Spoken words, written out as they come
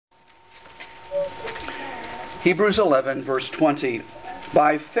Hebrews 11, verse 20.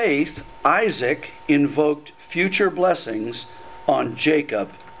 By faith, Isaac invoked future blessings on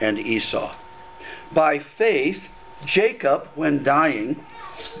Jacob and Esau. By faith, Jacob, when dying,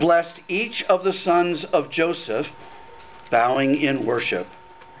 blessed each of the sons of Joseph, bowing in worship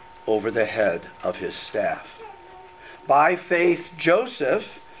over the head of his staff. By faith,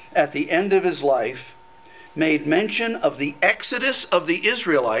 Joseph, at the end of his life, made mention of the exodus of the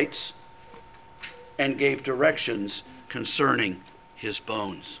Israelites and gave directions concerning his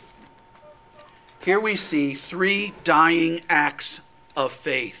bones. Here we see three dying acts of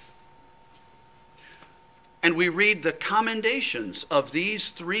faith. And we read the commendations of these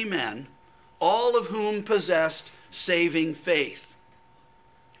three men, all of whom possessed saving faith.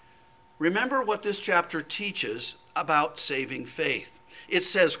 Remember what this chapter teaches about saving faith. It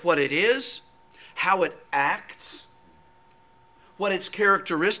says what it is, how it acts, what its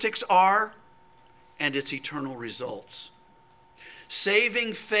characteristics are, and its eternal results.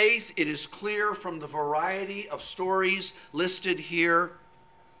 Saving faith, it is clear from the variety of stories listed here,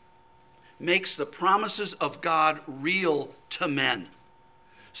 makes the promises of God real to men,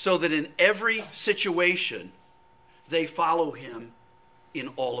 so that in every situation they follow him in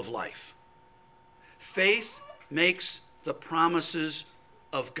all of life. Faith makes the promises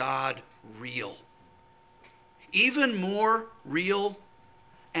of God real. Even more real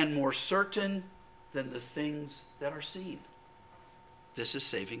and more certain than the things that are seen. This is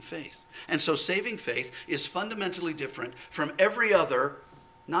saving faith. And so saving faith is fundamentally different from every other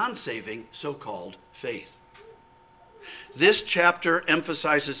non-saving so-called faith. This chapter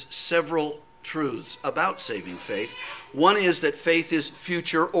emphasizes several truths about saving faith. One is that faith is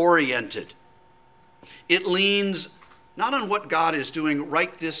future-oriented. It leans not on what God is doing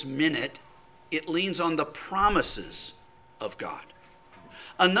right this minute, it leans on the promises of God.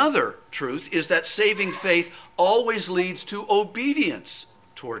 Another truth is that saving faith always leads to obedience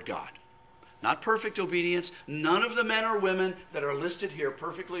toward God. Not perfect obedience. None of the men or women that are listed here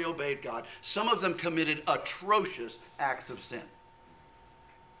perfectly obeyed God. Some of them committed atrocious acts of sin.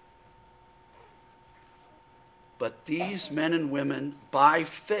 But these men and women, by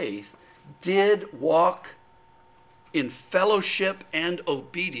faith, did walk in fellowship and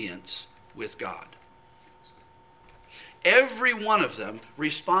obedience with God. Every one of them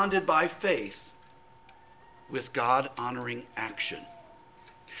responded by faith with God-honoring action.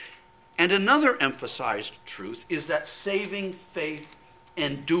 And another emphasized truth is that saving faith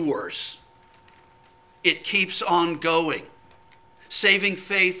endures. It keeps on going. Saving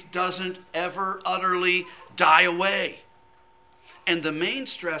faith doesn't ever utterly die away. And the main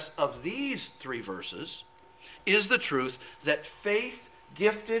stress of these three verses is the truth that faith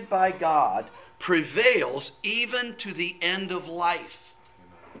gifted by God prevails even to the end of life.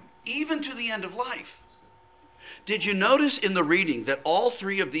 Even to the end of life. Did you notice in the reading that all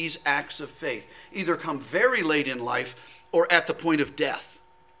three of these acts of faith either come very late in life or at the point of death?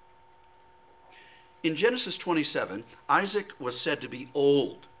 In Genesis 27, Isaac was said to be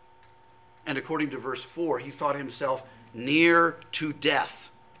old. And according to verse 4, he thought himself near to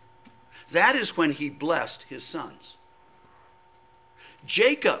death. That is when he blessed his sons.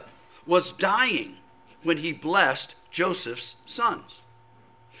 Jacob was dying when he blessed Joseph's sons.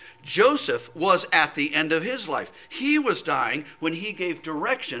 Joseph was at the end of his life. He was dying when he gave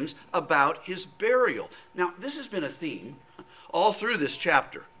directions about his burial. Now, this has been a theme all through this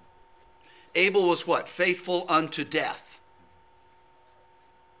chapter. Abel was what? Faithful unto death.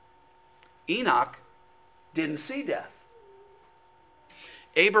 Enoch didn't see death.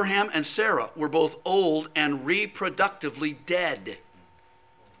 Abraham and Sarah were both old and reproductively dead.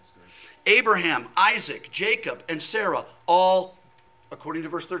 Abraham, Isaac, Jacob, and Sarah all, according to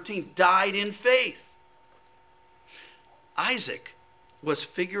verse 13, died in faith. Isaac was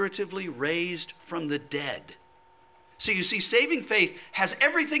figuratively raised from the dead. So you see, saving faith has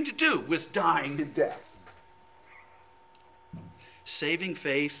everything to do with dying in death. Saving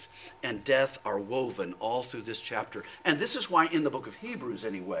faith and death are woven all through this chapter. And this is why in the book of Hebrews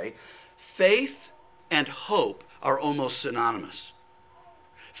anyway, faith and hope are almost synonymous.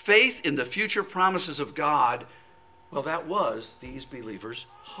 Faith in the future promises of God, well, that was these believers'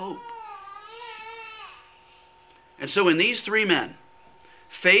 hope. And so in these three men,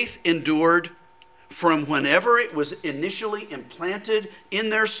 faith endured from whenever it was initially implanted in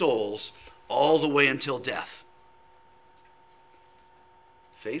their souls all the way until death.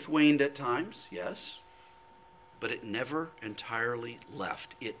 Faith waned at times, yes, but it never entirely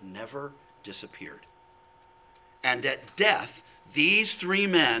left. It never disappeared. And at death, these three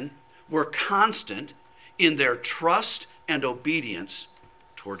men were constant in their trust and obedience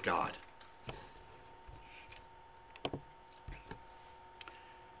toward God.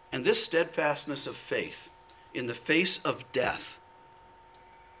 And this steadfastness of faith in the face of death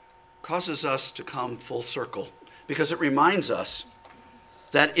causes us to come full circle because it reminds us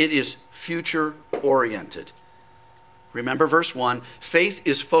that it is future oriented. Remember verse 1, faith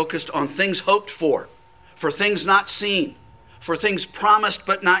is focused on things hoped for things not seen, for things promised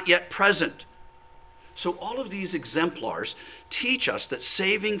but not yet present. So all of these exemplars teach us that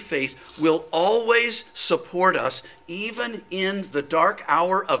saving faith will always support us even in the dark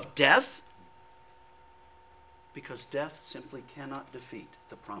hour of death, because death simply cannot defeat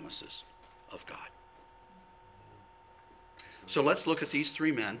the promises of God. So let's look at these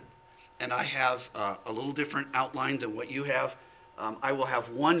three men, and I have a little different outline than what you have. I will have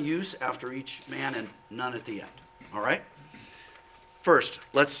one use after each man and none at the end. All right? First,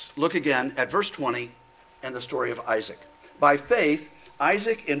 let's look again at verse 20 and the story of Isaac. By faith,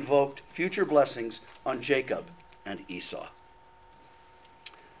 Isaac invoked future blessings on Jacob and Esau.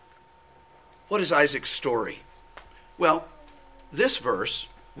 What is Isaac's story? Well, this verse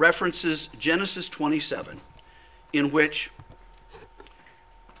references Genesis 27, in which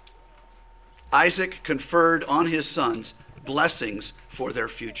Isaac conferred on his sons blessings for their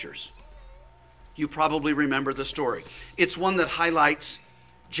futures. You probably remember the story. It's one that highlights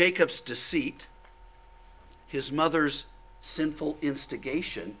Jacob's deceit, his mother's sinful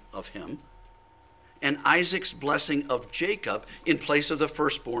instigation of him, and Isaac's blessing of Jacob in place of the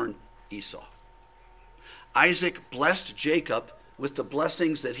firstborn Esau. Isaac blessed Jacob with the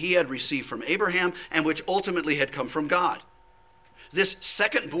blessings that he had received from Abraham and which ultimately had come from God. This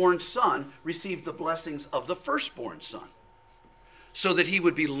second-born son received the blessings of the firstborn son, so that he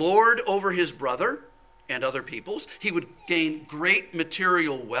would be lord over his brother and other peoples. He would gain great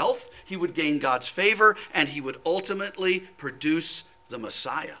material wealth. He would gain God's favor, and he would ultimately produce the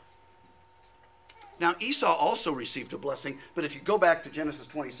Messiah. Now, Esau also received a blessing, but if you go back to Genesis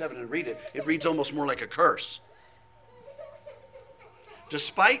 27 and read it, it reads almost more like a curse.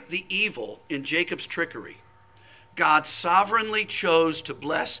 Despite the evil in Jacob's trickery, God sovereignly chose to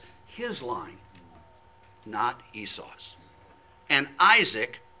bless his line, not Esau's. And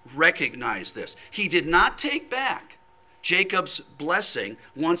Isaac recognized this. He did not take back Jacob's blessing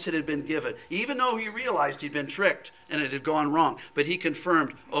once it had been given, even though he realized he'd been tricked and it had gone wrong. But he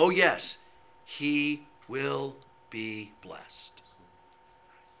confirmed, oh yes, he will be blessed.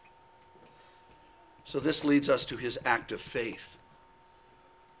 So this leads us to his act of faith.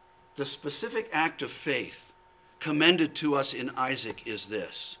 The specific act of faith commended to us in Isaac is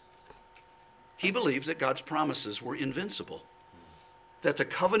this. He believed that God's promises were invincible, that the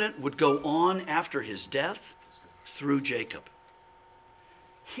covenant would go on after his death through Jacob.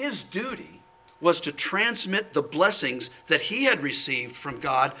 His duty was to transmit the blessings that he had received from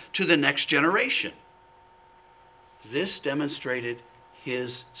God to the next generation. This demonstrated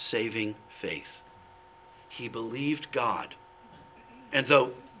his saving faith. He believed God, and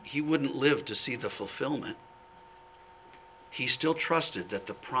though he wouldn't live to see the fulfillment, he still trusted that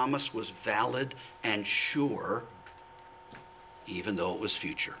the promise was valid and sure, even though it was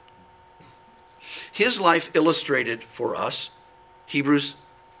future. His life illustrated for us Hebrews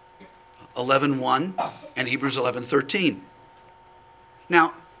 11:1 and Hebrews 11:13.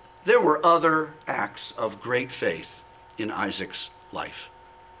 Now, there were other acts of great faith in Isaac's life.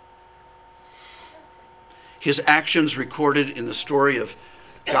 His actions recorded in the story of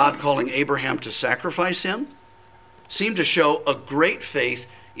God calling Abraham to sacrifice him seemed to show a great faith,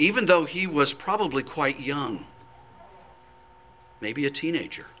 even though he was probably quite young, maybe a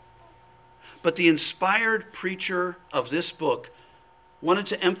teenager. But the inspired preacher of this book wanted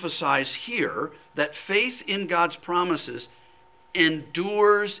to emphasize here that faith in God's promises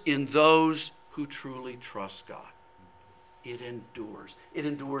endures in those who truly trust God. It endures. It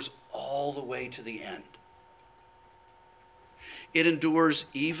endures all the way to the end. It endures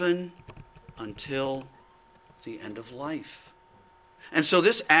even until the end of life. And so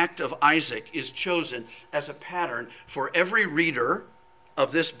this act of Isaac is chosen as a pattern for every reader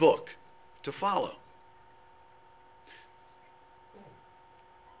of this book to follow.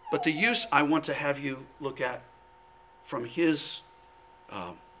 But the use I want to have you look at from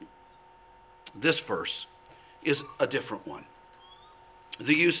this verse is a different one.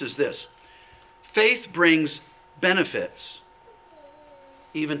 The use is this: faith brings benefits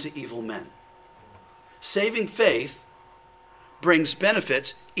even to evil men. Saving faith brings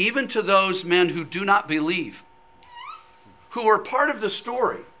benefits even to those men who do not believe, who are part of the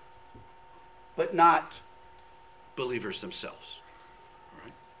story, but not believers themselves. All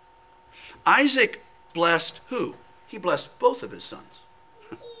right? Isaac blessed who? He blessed both of his sons.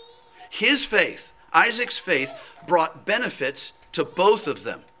 His faith, Isaac's faith, brought benefits to both of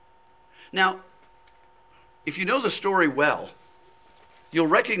them. Now, if you know the story well, you'll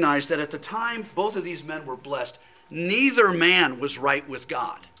recognize that at the time both of these men were blessed, neither man was right with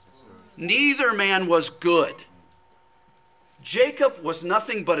God. Neither man was good. Jacob was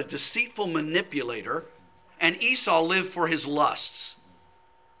nothing but a deceitful manipulator, and Esau lived for his lusts.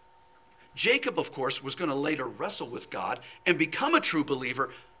 Jacob, of course, was going to later wrestle with God and become a true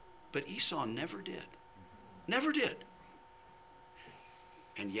believer, but Esau never did. Never did.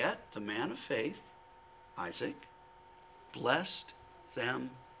 And yet, the man of faith, Isaac, blessed them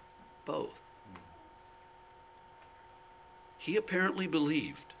both. He apparently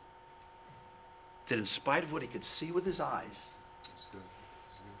believed that in spite of what he could see with his eyes,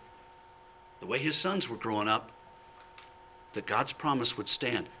 the way his sons were growing up, that God's promise would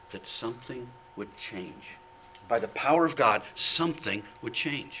stand, that something would change. By the power of God, something would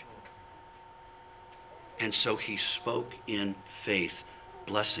change. And so he spoke in faith,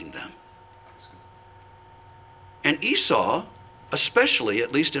 blessing them. And Esau, especially,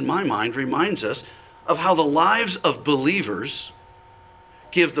 at least in my mind, reminds us of how the lives of believers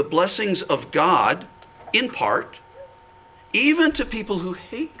give the blessings of God, in part, even to people who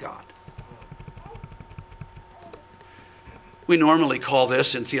hate God. We normally call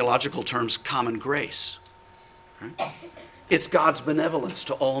this, in theological terms, common grace. Right? It's God's benevolence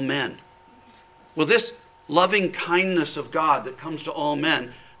to all men. Well, this loving kindness of God that comes to all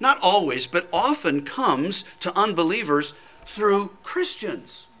men, not always, but often comes to unbelievers through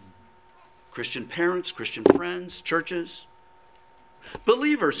Christians. Christian parents, Christian friends, churches.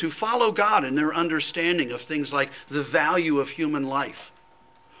 Believers who follow God in their understanding of things like the value of human life,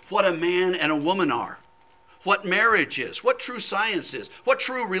 what a man and a woman are, what marriage is, what true science is, what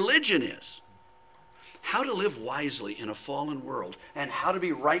true religion is, how to live wisely in a fallen world, and how to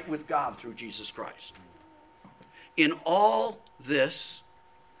be right with God through Jesus Christ. In all this,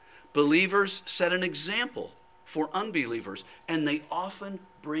 believers set an example for unbelievers, and they often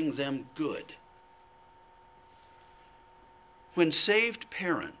bring them good. When saved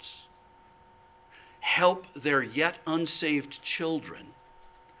parents help their yet unsaved children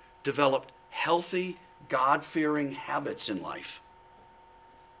develop healthy, God-fearing habits in life,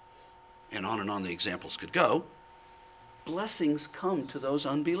 and on the examples could go, blessings come to those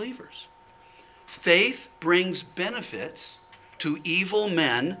unbelievers. Faith brings benefits to evil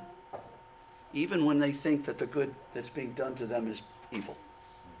men, even when they think that the good that's being done to them is evil.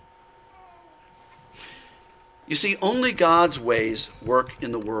 You see, only God's ways work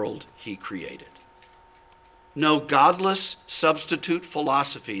in the world he created. No godless substitute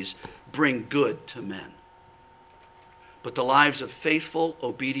philosophies bring good to men. But the lives of faithful,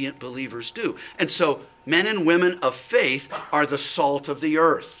 obedient believers do. And so men and women of faith are the salt of the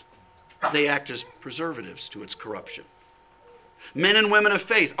earth. They act as preservatives to its corruption. Men and women of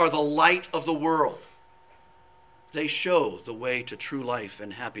faith are the light of the world. They show the way to true life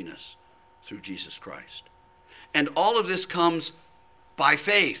and happiness through Jesus Christ. And all of this comes by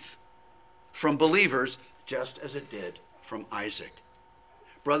faith from believers, just as it did from Isaac.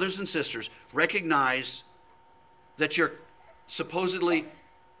 Brothers and sisters, recognize that your supposedly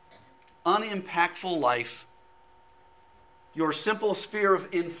unimpactful life, your simple sphere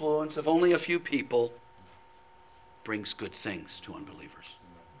of influence of only a few people, brings good things to unbelievers.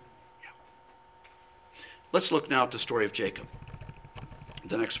 Yeah. Let's look now at the story of Jacob.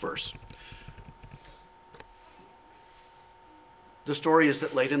 The next verse. The story is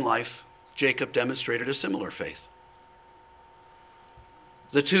that late in life, Jacob demonstrated a similar faith.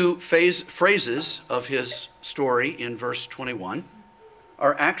 The two phrases of his story in verse 21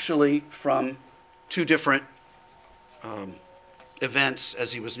 are actually from two different events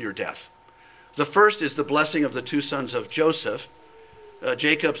as he was near death. The first is the blessing of the two sons of Joseph.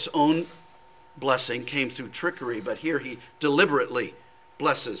 Jacob's own blessing came through trickery, but here he deliberately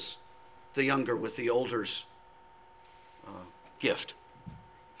blesses the younger with the older's gift.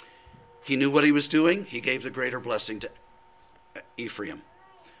 He knew what he was doing. He gave the greater blessing to Ephraim.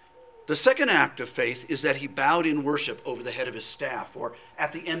 The second act of faith is that he bowed in worship over the head of his staff, or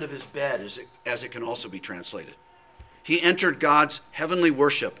at the end of his bed, as it can also be translated. He entered God's heavenly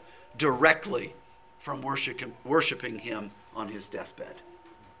worship directly from worshiping him on his deathbed.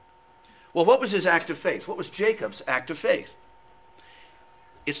 Well, what was his act of faith? What was Jacob's act of faith?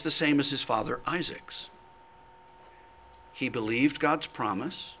 It's the same as his father Isaac's. He believed God's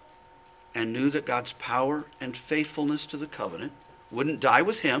promise and knew that God's power and faithfulness to the covenant wouldn't die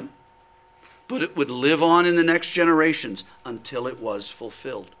with him, but it would live on in the next generations until it was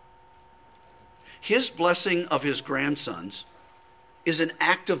fulfilled. His blessing of his grandsons is an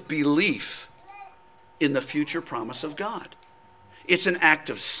act of belief in the future promise of God. It's an act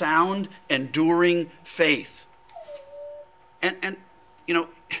of sound, enduring faith. And you know,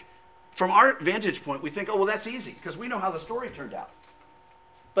 from our vantage point, we think, oh, well, that's easy, because we know how the story turned out.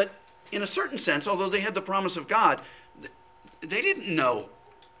 But in a certain sense, although they had the promise of God, they didn't know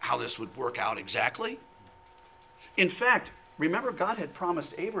how this would work out exactly. In fact, remember, God had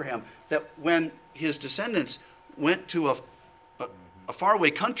promised Abraham that when his descendants went to a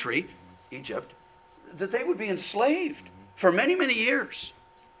faraway country, Egypt, that they would be enslaved for many, many years.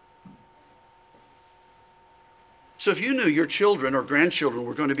 So if you knew your children or grandchildren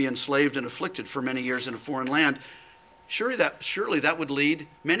were going to be enslaved and afflicted for many years in a foreign land, surely that would lead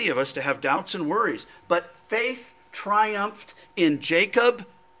many of us to have doubts and worries. But faith triumphed in Jacob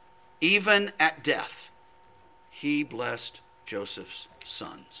even at death. He blessed Joseph's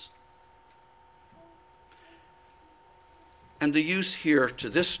sons. And the use here to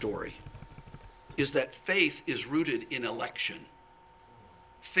this story is that faith is rooted in election.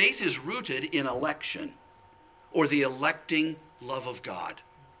 Faith is rooted in election, or the electing love of God.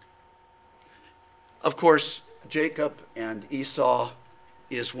 Of course, Jacob and Esau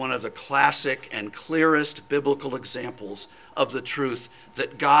is one of the classic and clearest biblical examples of the truth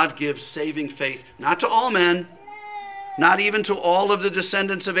that God gives saving faith, not to all men, not even to all of the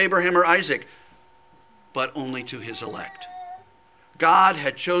descendants of Abraham or Isaac, but only to his elect. God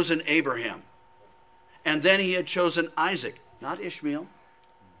had chosen Abraham, and then he had chosen Isaac, not Ishmael,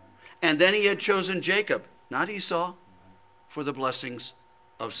 and then he had chosen Jacob, not Esau, for the blessings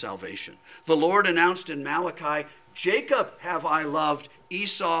of salvation. The Lord announced in Malachi, Jacob have I loved,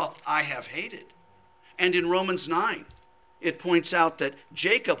 Esau I have hated. And in Romans 9, it points out that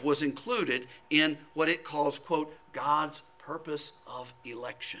Jacob was included in what it calls, quote, God's purpose of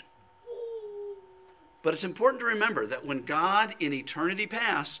election. But it's important to remember that when God in eternity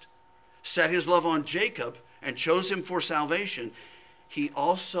past set his love on Jacob and chose him for salvation, he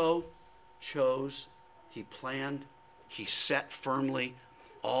also chose, he planned, he set firmly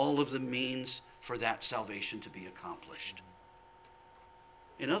all of the means for that salvation to be accomplished.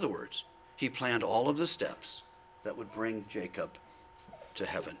 In other words, he planned all of the steps that would bring Jacob to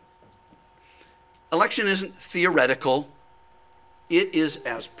heaven. Election isn't theoretical. It is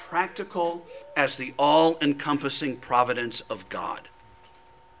as practical as the all-encompassing providence of God.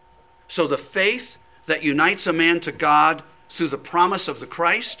 So the faith that unites a man to God through the promise of the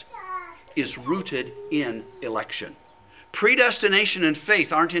Christ is rooted in election. Predestination and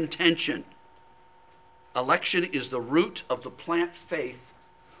faith aren't in tension. Election is the root of the plant faith,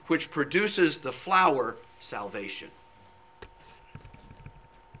 which produces the flower salvation.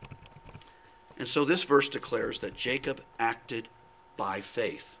 And so this verse declares that Jacob acted by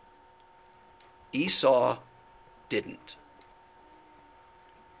faith. Esau didn't,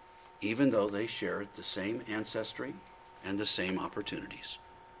 even though they shared the same ancestry and the same opportunities.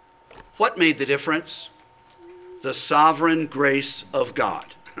 What made the difference? The sovereign grace of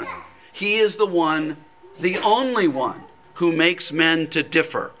God. He is the one, the only one, who makes men to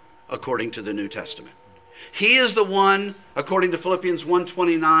differ, according to the New Testament. He is the one, according to Philippians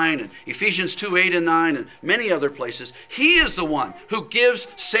 1:29 and Ephesians 2:8 and 9 and many other places, he is the one who gives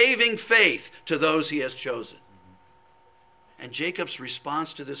saving faith to those he has chosen. And Jacob's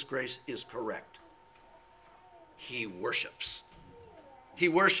response to this grace is correct. He worships. He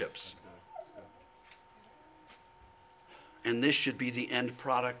worships. And this should be the end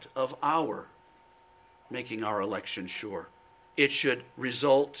product of our making our election sure. It should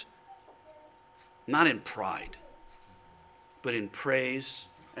result not in pride, but in praise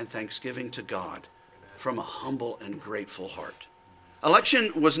and thanksgiving to God from a humble and grateful heart.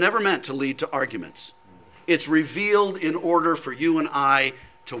 Election was never meant to lead to arguments. It's revealed in order for you and I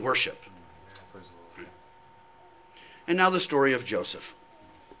to worship. And now the story of Joseph.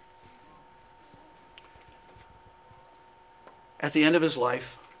 At the end of his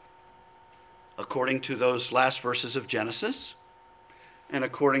life, according to those last verses of Genesis, and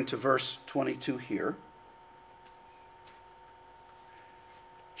according to verse 22 here,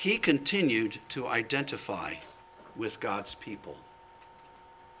 he continued to identify with God's people.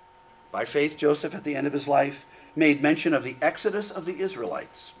 By faith, Joseph, at the end of his life, made mention of the exodus of the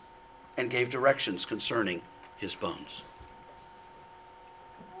Israelites and gave directions concerning his bones.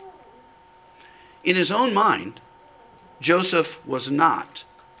 In his own mind, Joseph was not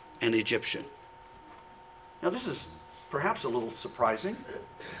an Egyptian. Now, this is perhaps a little surprising.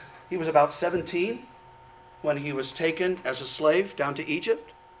 He was about 17 when he was taken as a slave down to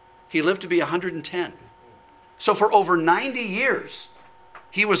Egypt. He lived to be 110. So for over 90 years,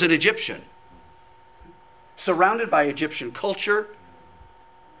 he was an Egyptian, surrounded by Egyptian culture,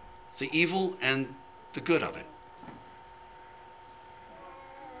 the evil and the good of it.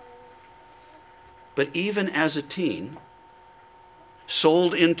 But even as a teen,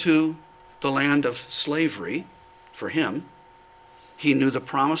 sold into the land of slavery for him, he knew the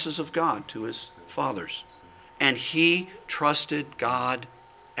promises of God to his fathers. And he trusted God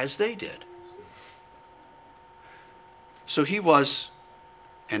as they did. So he was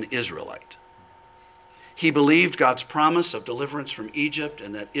an Israelite. He believed God's promise of deliverance from Egypt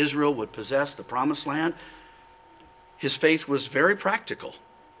and that Israel would possess the promised land. His faith was very practical.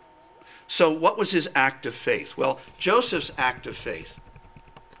 So what was his act of faith? Well, Joseph's act of faith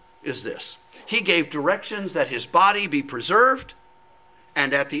is this. He gave directions that his body be preserved,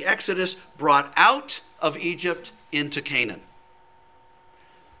 and at the Exodus brought out of Egypt into Canaan.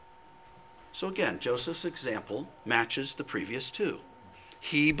 So again, Joseph's example matches the previous two.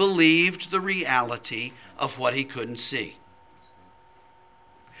 He believed the reality of what he couldn't see.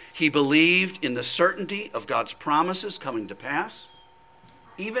 He believed in the certainty of God's promises coming to pass,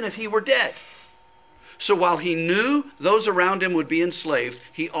 even if he were dead. So while he knew those around him would be enslaved,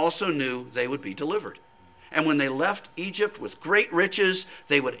 he also knew they would be delivered. And when they left Egypt with great riches,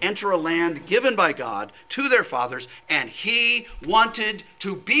 they would enter a land given by God to their fathers, and he wanted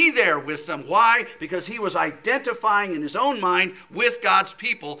to be there with them. Why? Because he was identifying in his own mind with God's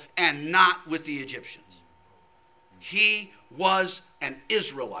people and not with the Egyptians. He was an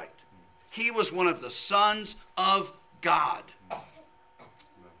Israelite. He was one of the sons of God.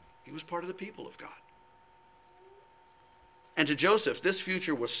 He was part of the people of God. And to Joseph, this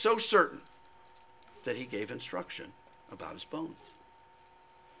future was so certain that he gave instruction about his bones.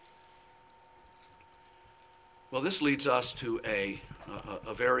 Well, this leads us to a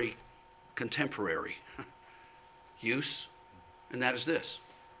very contemporary use, and that is this.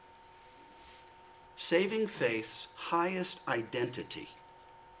 Saving faith's highest identity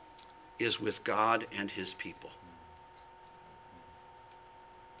is with God and his people.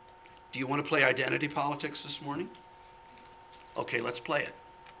 Do you want to play identity politics this morning? Okay, let's play it.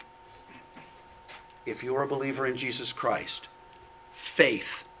 If you're a believer in Jesus Christ,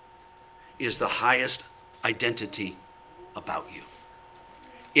 faith is the highest identity about you.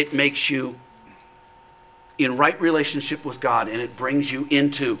 It makes you in right relationship with God, and it brings you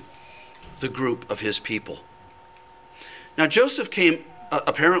into the group of his people. Now, Joseph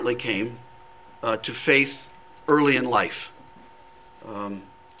apparently came to faith early in life.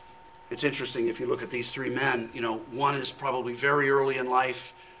 It's interesting if you look at these three men, one is probably very early in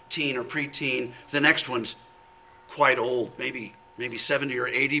life, teen or preteen. The next one's quite old, maybe 70 or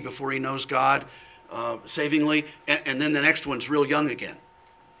 80 before he knows God savingly, and then the next one's real young again.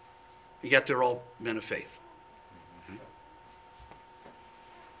 Yet they're all men of faith.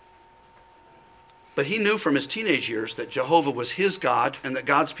 But he knew from his teenage years that Jehovah was his God and that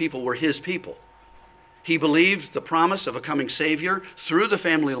God's people were his people. He believed the promise of a coming Savior through the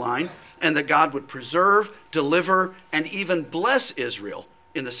family line, and that God would preserve, deliver, and even bless Israel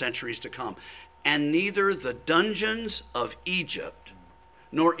in the centuries to come. And neither the dungeons of Egypt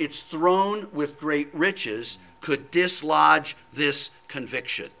nor its throne with great riches could dislodge this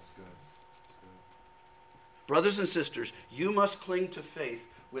conviction. Brothers and sisters, you must cling to faith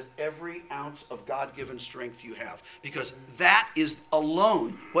with every ounce of God-given strength you have, because that is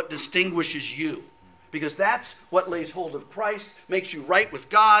alone what distinguishes you. Because that's what lays hold of Christ, makes you right with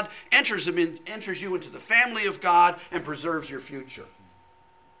God, enters you into the family of God, and preserves your future.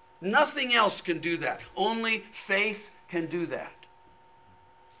 Nothing else can do that. Only faith can do that.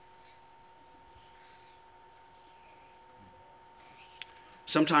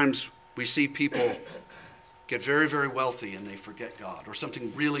 Sometimes we see people get very, very wealthy and they forget God, or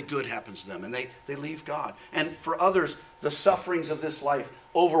something really good happens to them and they leave God. And for others, the sufferings of this life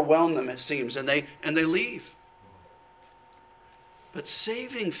overwhelm them, it seems, and they leave. But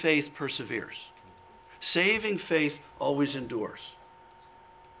saving faith perseveres. Saving faith always endures.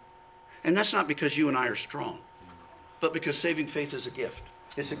 And that's not because you and I are strong, but because saving faith is a gift.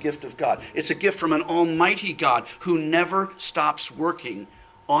 It's a gift of God. It's a gift from an almighty God who never stops working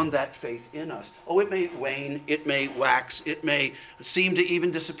on that faith in us. Oh, it may wane, it may wax, it may seem to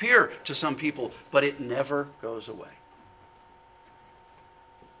even disappear to some people, but it never goes away.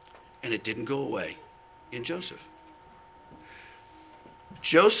 And it didn't go away in Joseph.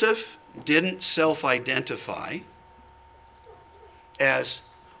 Joseph didn't self-identify as,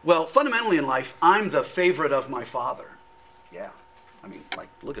 well, fundamentally in life, I'm the favorite of my father. Yeah, I mean, like,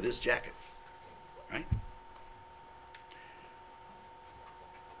 look at this jacket, right?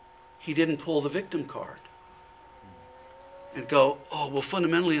 He didn't pull the victim card and go, oh, well,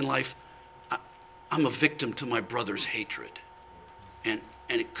 fundamentally in life, I'm a victim to my brother's hatred. And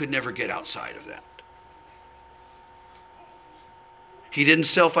it could never get outside of that. He didn't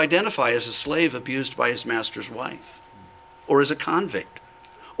self-identify as a slave abused by his master's wife, or as a convict,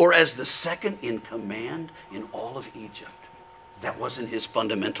 or as the second in command in all of Egypt. That wasn't his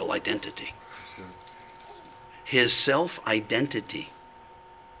fundamental identity. His self-identity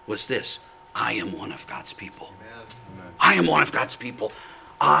was this: I am one of God's people. Amen. I am one of God's people.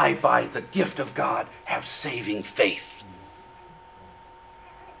 I, by the gift of God, have saving faith.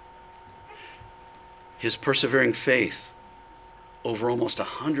 His persevering faith over almost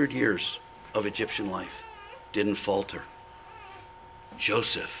 100 years of Egyptian life didn't falter.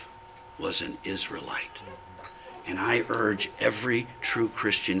 Joseph was an Israelite. And I urge every true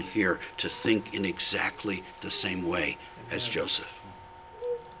Christian here to think in exactly the same way as Joseph.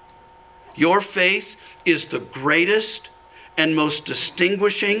 Your faith is the greatest and most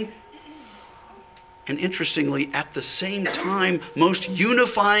distinguishing, and interestingly, at the same time, most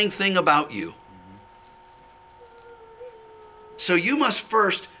unifying thing about you. So you must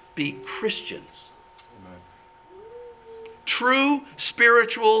first be Christians. True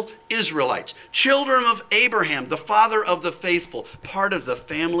spiritual Israelites, children of Abraham, the father of the faithful, part of the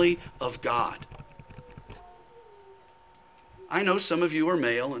family of God. I know some of you are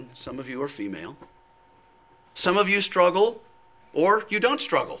male and some of you are female. Some of you struggle, or you don't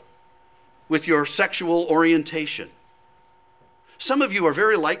struggle, with your sexual orientation. Some of you are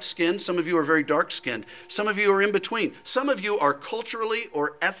very light-skinned, some of you are very dark-skinned, some of you are in between. Some of you are culturally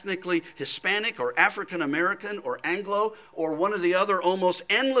or ethnically Hispanic or African American or Anglo or one of the other almost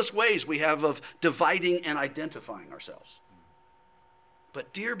endless ways we have of dividing and identifying ourselves.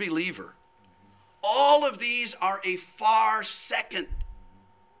 But dear believer, all of these are a far second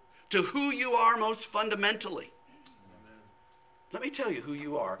to who you are most fundamentally. Let me tell you who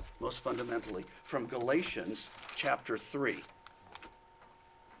you are most fundamentally from Galatians chapter 3.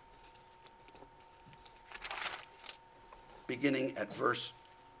 Beginning at verse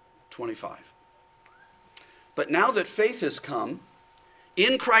 25. But now that faith has come,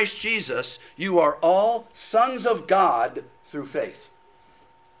 in Christ Jesus, you are all sons of God through faith.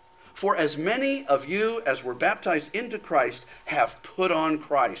 For as many of you as were baptized into Christ have put on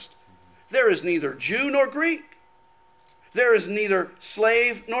Christ. There is neither Jew nor Greek. There is neither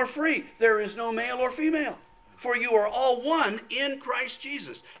slave nor free. There is no male or female. For you are all one in Christ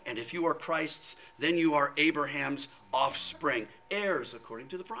Jesus. And if you are Christ's, then you are Abraham's offspring, heirs according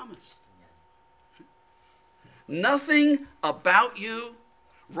to the promise. Yes. Nothing about you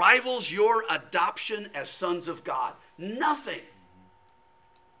rivals your adoption as sons of God. Nothing.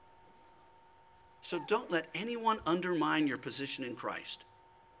 So don't let anyone undermine your position in Christ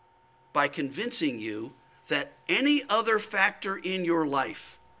by convincing you that any other factor in your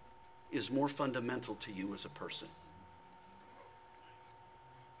life is more fundamental to you as a person.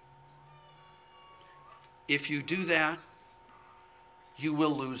 If you do that, you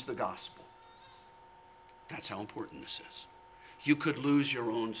will lose the gospel. That's how important this is. You could lose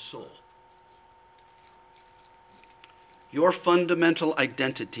your own soul. Your fundamental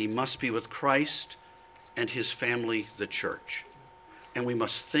identity must be with Christ and his family, the church. And we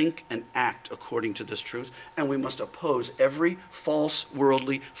must think and act according to this truth, and we must oppose every false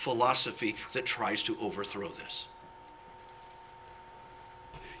worldly philosophy that tries to overthrow this.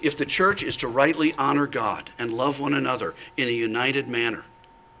 If the church is to rightly honor God and love one another in a united manner,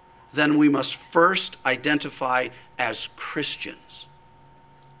 then we must first identify as Christians.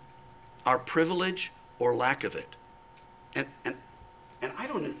 Our privilege or lack of it. And I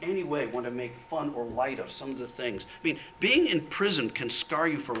don't in any way want to make fun or light of some of the things. I mean, being in prison can scar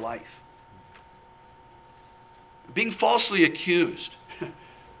you for life. Being falsely accused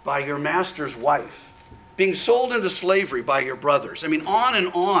by your master's wife. Being sold into slavery by your brothers. I mean, on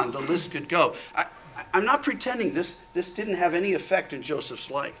and on the list could go. I'm not pretending this didn't have any effect in Joseph's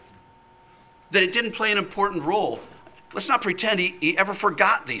life. That it didn't play an important role. Let's not pretend he ever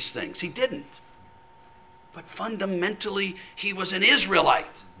forgot these things. He didn't. But fundamentally, he was an Israelite.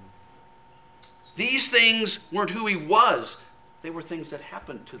 These things weren't who he was. They were things that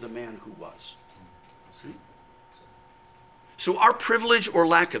happened to the man who was. See? So our privilege or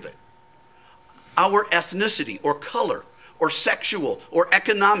lack of it, our ethnicity or color or sexual or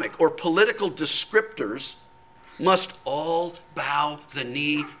economic or political descriptors must all bow the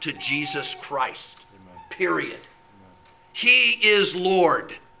knee to Jesus Christ. Amen. Period. Amen. He is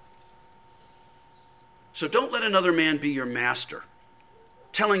Lord. So don't let another man be your master,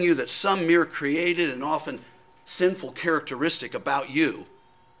 telling you that some mere created and often sinful characteristic about you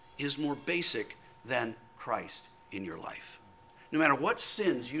is more basic than Christ in your life. No matter what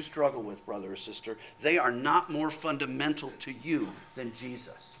sins you struggle with, brother or sister, they are not more fundamental to you than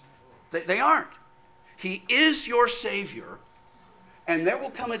Jesus. They aren't. He is your Savior, And there will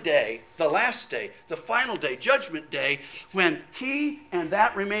come a day, the last day, the final day, judgment day, when he and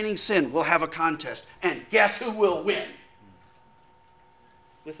that remaining sin will have a contest. And guess who will win?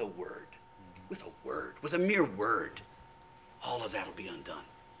 With a word. With a word. With a mere word. All of that will be undone.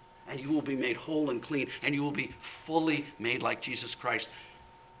 And you will be made whole and clean. And you will be fully made like Jesus Christ.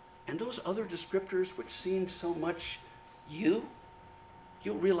 And those other descriptors which seem so much you,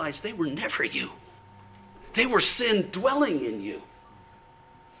 you'll realize they were never you. They were sin dwelling in you.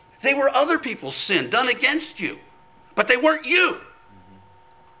 They were other people's sin done against you. But they weren't you.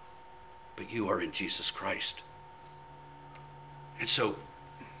 But you are in Jesus Christ. And so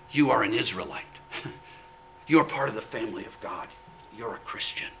you are an Israelite. You are part of the family of God. You're a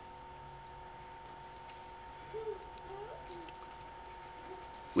Christian.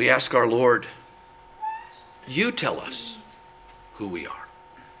 We ask our Lord, you tell us who we are.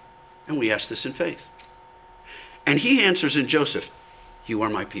 And we ask this in faith. And he answers in Joseph, you are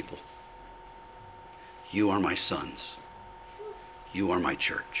my people. You are my sons. You are my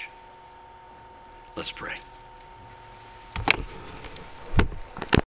church. Let's pray.